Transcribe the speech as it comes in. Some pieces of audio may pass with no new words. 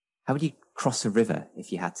How would you cross a river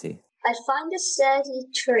if you had to? I'd find a sturdy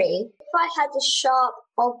tree. If I had a sharp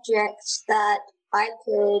object that I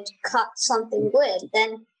could cut something with,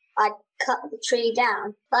 then I'd cut the tree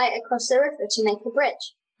down, fly it across the river to make a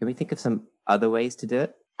bridge. Can we think of some other ways to do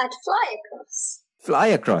it? I'd fly across. Fly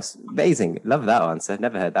across. Amazing. Love that answer.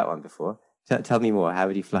 Never heard that one before. Tell me more. How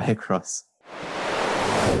would you fly across?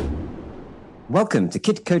 Welcome to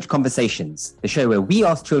Kid Coach Conversations, the show where we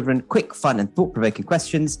ask children quick, fun, and thought-provoking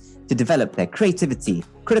questions to develop their creativity,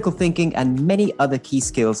 critical thinking, and many other key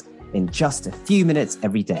skills in just a few minutes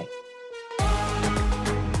every day.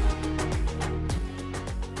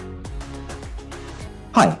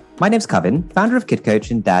 Hi, my name's Kevin, founder of Kid Coach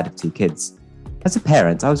and dad of 2 kids. As a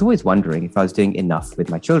parent, I was always wondering if I was doing enough with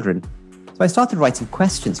my children, so I started writing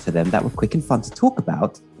questions for them that were quick and fun to talk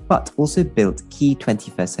about, but also built key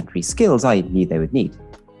 21st century skills I knew they would need.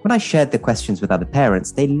 When I shared the questions with other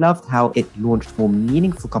parents, they loved how it launched more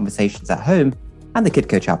meaningful conversations at home, and the Kid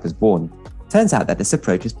Coach app was born. Turns out that this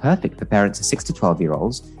approach is perfect for parents of 6 to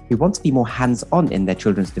 12-year-olds who want to be more hands-on in their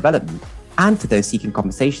children's development, and for those seeking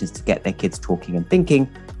conversations to get their kids talking and thinking,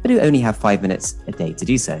 but who only have 5 minutes a day to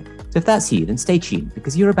do so. So if that's you, then stay tuned,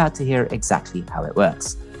 because you're about to hear exactly how it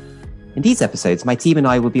works. In these episodes, my team and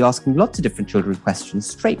I will be asking lots of different children questions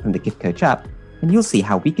straight from the Kid Coach app, and you'll see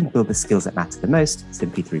how we can build the skills that matter the most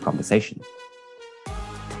simply through conversation.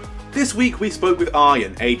 This week we spoke with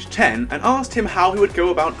Aryan, aged 10, and asked him how he would go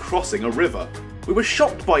about crossing a river. We were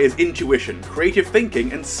shocked by his intuition, creative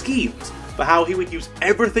thinking, and schemes for how he would use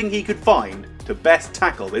everything he could find to best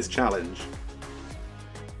tackle this challenge.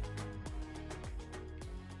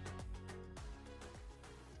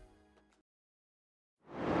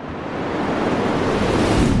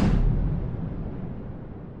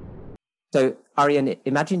 So, Aryan,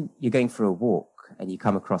 imagine you're going for a walk and you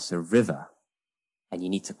come across a river and you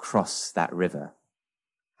need to cross that river.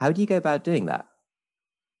 How do you go about doing that?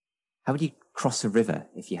 How would you cross a river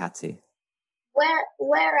if you had to?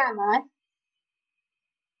 Where am I?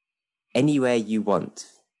 Anywhere you want.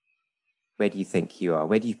 Where do you think you are?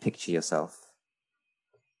 Where do you picture yourself?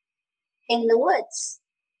 In the woods.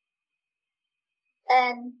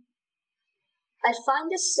 Then I'd find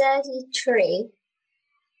a sturdy tree.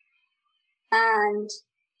 And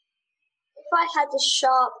if I had a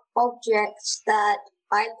sharp object that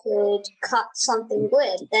I could cut something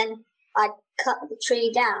with, then I'd cut the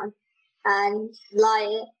tree down and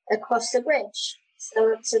lie it across the bridge. So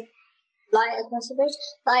it's lie it across the bridge,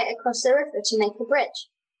 lie it across the river to make a bridge.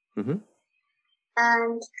 Mm-hmm.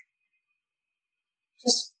 And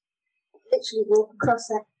just literally walk across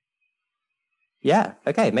it. Yeah,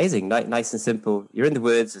 okay, amazing. Nice and simple. You're in the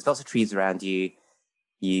woods, there's lots of trees around you.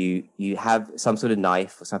 You have some sort of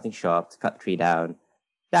knife or something sharp to cut the tree down.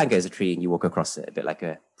 Down goes a tree and you walk across it, a bit like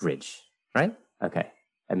a bridge, right? Okay,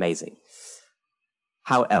 amazing.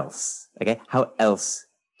 How else? Okay, how else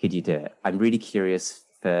could you do it? I'm really curious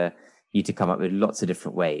for you to come up with lots of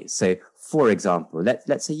different ways. So, for example,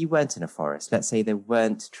 let's say you weren't in a forest. Let's say there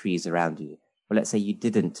weren't trees around you. Or let's say you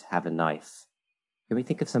didn't have a knife. Can we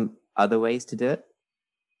think of some other ways to do it?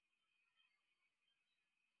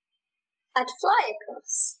 I'd fly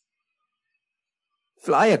across.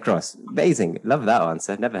 Fly across. Amazing. Love that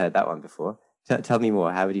answer. Never heard that one before. Tell me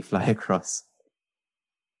more. How would you fly across?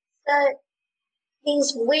 So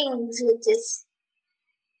these wings would just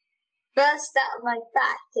burst out of my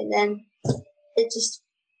back, and then it just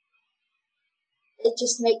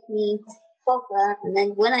make me hover. And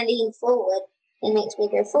then when I lean forward, it makes me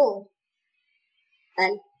go forward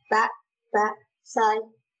and back, side,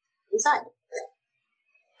 and side.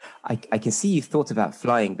 I can see you've thought about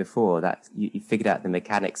flying before. That you figured out the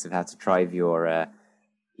mechanics of how to drive your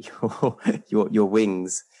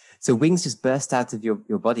wings. So wings just burst out of your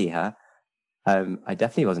body, huh? I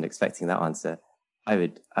definitely wasn't expecting that answer. I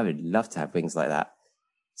would love to have wings like that.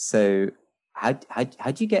 So how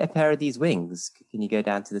do you get a pair of these wings? Can you go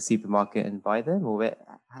down to the supermarket and buy them, or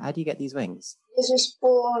how do you get these wings? You're just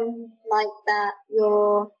born like that.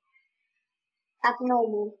 You're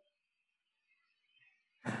abnormal.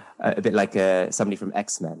 A bit like somebody from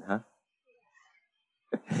X-Men, huh?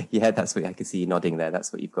 Yeah, that's what I can see you nodding there.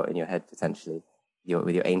 That's what you've got in your head potentially,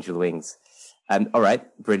 with your angel wings. All right,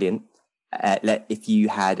 brilliant. If you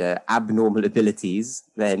had abnormal abilities,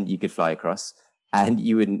 then you could fly across, and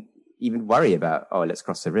you wouldn't even worry about, let's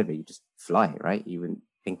cross the river. You just fly, right? You wouldn't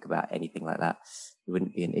think about anything like that. It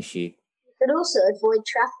wouldn't be an issue. You could also avoid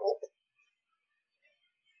traffic.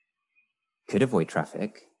 Could avoid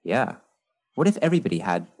traffic, yeah. What if everybody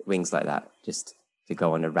had wings like that? Just to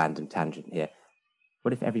go on a random tangent here.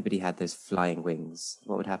 What if everybody had those flying wings?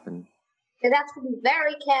 What would happen? You'd have to be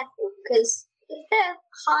very careful, because if they're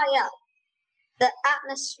high up, the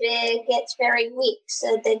atmosphere gets very weak,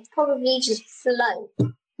 so they'd probably just float,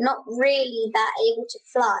 not really that able to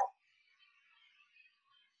fly.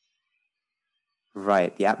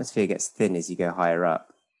 Right, the atmosphere gets thin as you go higher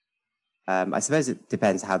up. I suppose it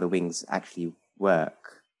depends how the wings actually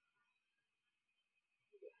work.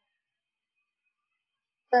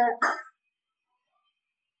 But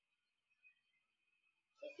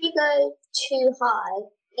if you go too high,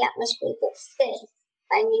 the atmosphere gets thin,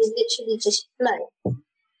 and you literally just float.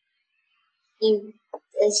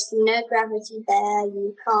 There's no gravity there,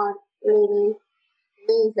 you can't really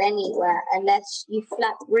move anywhere unless you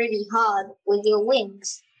flap really hard with your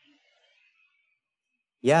wings.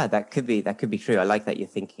 Yeah, that could be true. I like that you're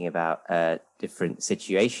thinking about different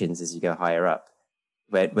situations as you go higher up.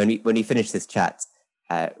 When we finish this chat,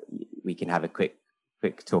 we can have a quick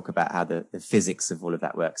talk about how the physics of all of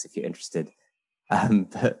that works if you're interested.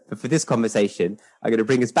 But for this conversation, I'm going to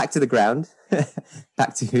bring us back to the ground,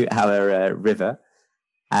 back to our river.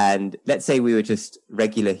 And let's say we were just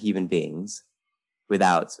regular human beings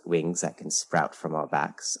without wings that can sprout from our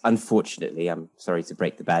backs. Unfortunately, I'm sorry to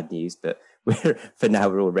break the bad news, but for now,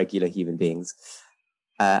 we're all regular human beings.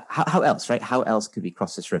 How else, right? How else could we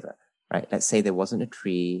cross this river, right? Let's say there wasn't a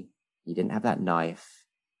tree. You didn't have that knife.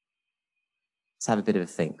 Let's have a bit of a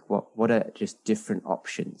think. What are just different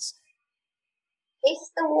options? If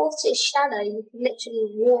the water is shallow, you can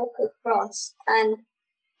literally walk across, and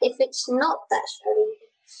if it's not that shallow, you can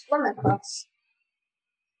swim across.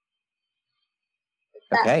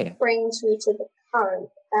 Okay. That brings me to the current.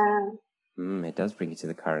 It does bring you to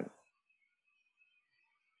the current.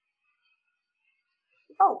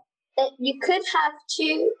 You could have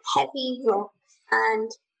two heavy rocks,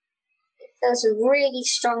 and if there's a really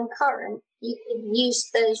strong current, you could use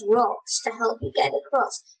those rocks to help you get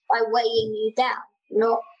across by weighing you down,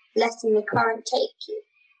 not letting the current take you.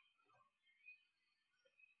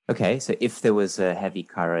 Okay, so if there was a heavy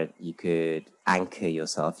current, you could anchor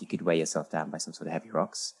yourself, you could weigh yourself down by some sort of heavy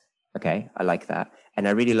rocks. Okay, I like that. And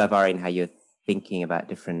I really love, Aryan, how you're thinking about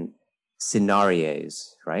different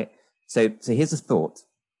scenarios, right? So here's a thought.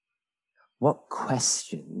 What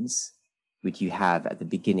questions would you have at the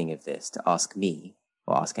beginning of this to ask me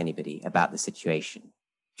or ask anybody about the situation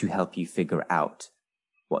to help you figure out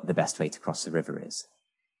what the best way to cross the river is?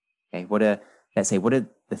 Okay, what are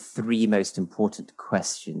the three most important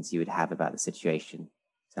questions you would have about the situation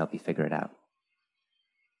to help you figure it out?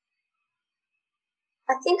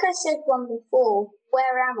 I think I said one before.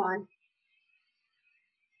 Where am I?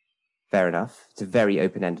 Fair enough. It's a very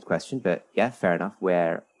open-ended question, but yeah, fair enough.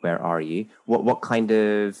 Where are you? What kind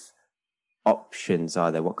of options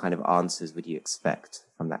are there? What kind of answers would you expect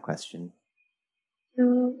from that question?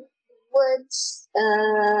 Woods,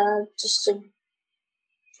 just a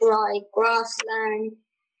dry grassland.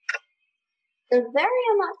 There very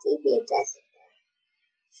unlikely to be a desert there.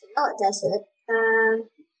 So not a desert.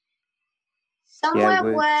 Somewhere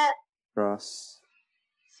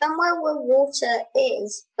where water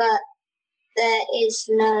is, but there is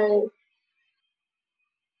no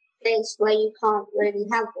place where you can't really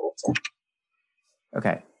have water.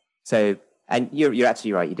 Okay. So, and you're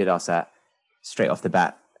absolutely right. You did ask that straight off the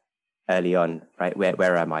bat early on, right?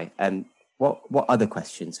 Where am I? And what other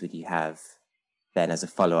questions would you have then as a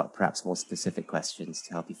follow-up, perhaps more specific questions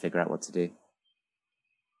to help you figure out what to do?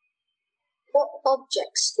 What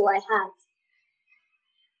objects do I have?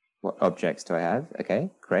 What objects do I have?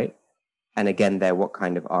 Okay, great. And again, what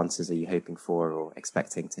kind of answers are you hoping for or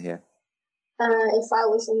expecting to hear? If I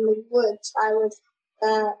was in the woods, I would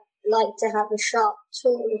like to have a sharp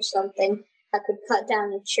tool or something that could cut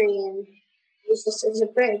down a tree and use this as a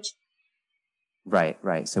bridge.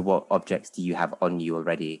 Right. So what objects do you have on you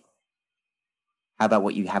already? How about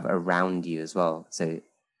what you have around you as well? So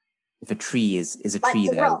if a tree is a tree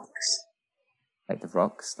there. Rocks. Like the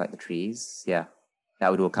rocks, like the trees, yeah.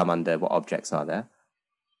 That would all come under what objects are there.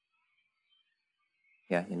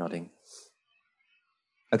 Yeah, you're nodding.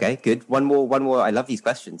 Okay, good. One more. I love these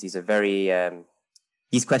questions. These are very,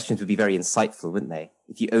 these questions would be very insightful, wouldn't they?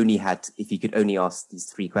 If you could only ask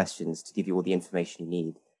these three questions to give you all the information you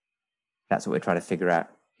need. That's what we're trying to figure out.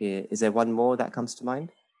 Is there one more that comes to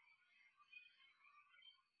mind?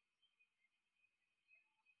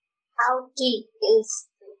 How deep is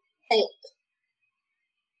the lake?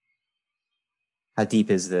 How deep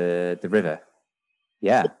is the river?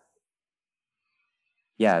 Yeah.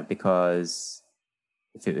 Yeah, because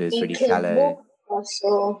if it was really shallow. You could walk across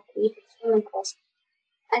or you could swim across.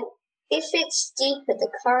 And if it's deeper, the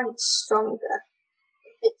current's stronger.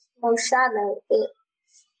 If it's more shallow, it's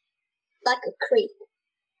like a creek.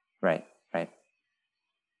 Right.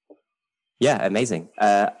 Yeah, amazing.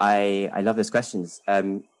 I love those questions.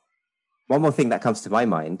 One more thing that comes to my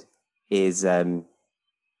mind is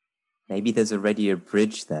maybe there's already a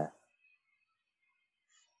bridge there.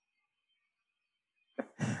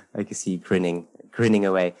 I can see you grinning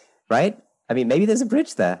away, right? I mean, maybe there's a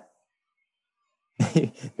bridge there.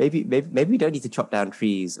 maybe we don't need to chop down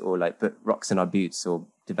trees or like put rocks in our boots or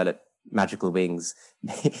develop magical wings.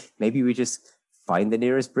 Maybe we just find the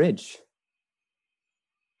nearest bridge.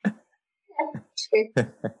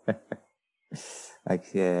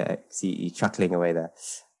 I see you chuckling away there.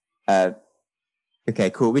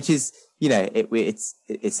 Okay, cool. Which is,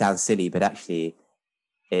 it sounds silly, but actually,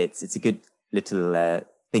 it's a good little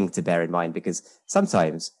thing to bear in mind, because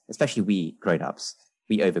sometimes, especially we grown-ups,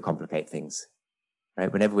 we overcomplicate things.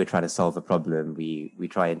 Right? Whenever we're trying to solve a problem, we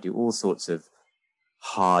try and do all sorts of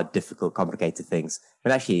hard, difficult, complicated things.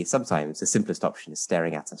 But actually, sometimes the simplest option is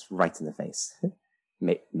staring at us right in the face.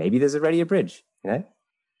 Maybe there's already a bridge,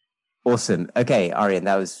 Awesome. Okay, Aryan,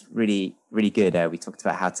 that was really, really good. We talked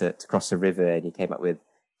about how to cross a river, and you came up with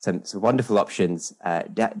some wonderful options,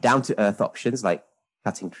 down-to-earth options like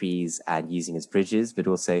cutting trees and using as bridges, but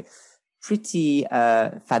also pretty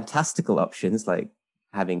fantastical options like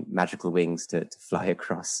having magical wings to fly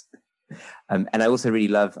across. And I also really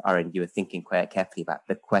love, Aryan, you were thinking quite carefully about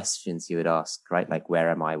the questions you would ask, right? Like, where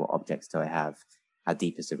am I? What objects do I have? How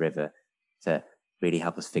deep is the river? To really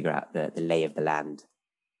help us figure out the lay of the land.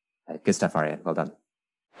 Good stuff, Aryan. Well done.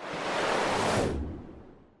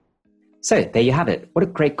 So there you have it. What a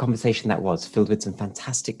great conversation that was, filled with some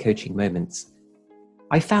fantastic coaching moments.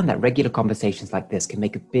 I found that regular conversations like this can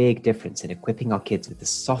make a big difference in equipping our kids with the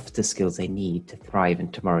softer skills they need to thrive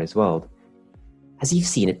in tomorrow's world. As you've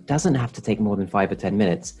seen, it doesn't have to take more than 5 or 10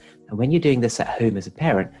 minutes. And when you're doing this at home as a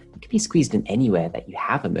parent, it can be squeezed in anywhere that you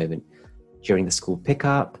have a moment. During the school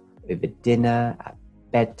pickup, over dinner, at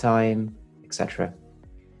bedtime, etc.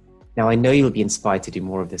 Now, I know you'll be inspired to do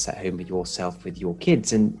more of this at home with yourself, with your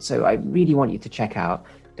kids. And so I really want you to check out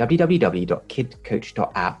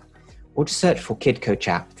www.kidcoach.app, or just search for Kid Coach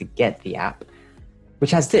app to get the app,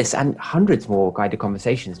 which has this and hundreds more guided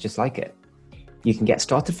conversations just like it. You can get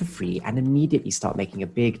started for free and immediately start making a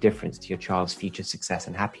big difference to your child's future success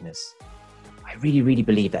and happiness. I really, really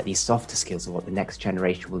believe that these softer skills are what the next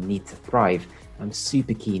generation will need to thrive. I'm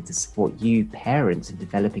super keen to support you parents in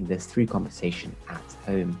developing this through conversation at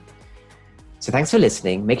home. So thanks for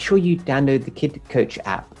listening. Make sure you download the Kid Coach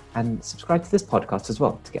app and subscribe to this podcast as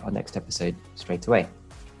well to get our next episode straight away.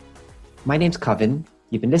 My name's Kevin.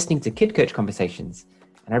 You've been listening to Kid Coach Conversations,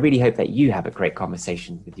 and I really hope that you have a great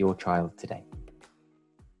conversation with your child today.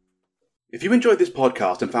 If you enjoyed this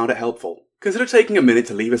podcast and found it helpful, consider taking a minute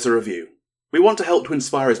to leave us a review. We want to help to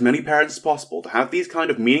inspire as many parents as possible to have these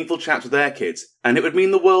kind of meaningful chats with their kids, and it would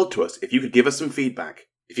mean the world to us if you could give us some feedback.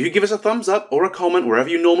 If you could give us a thumbs up or a comment wherever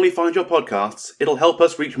you normally find your podcasts, it'll help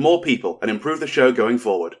us reach more people and improve the show going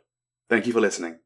forward. Thank you for listening.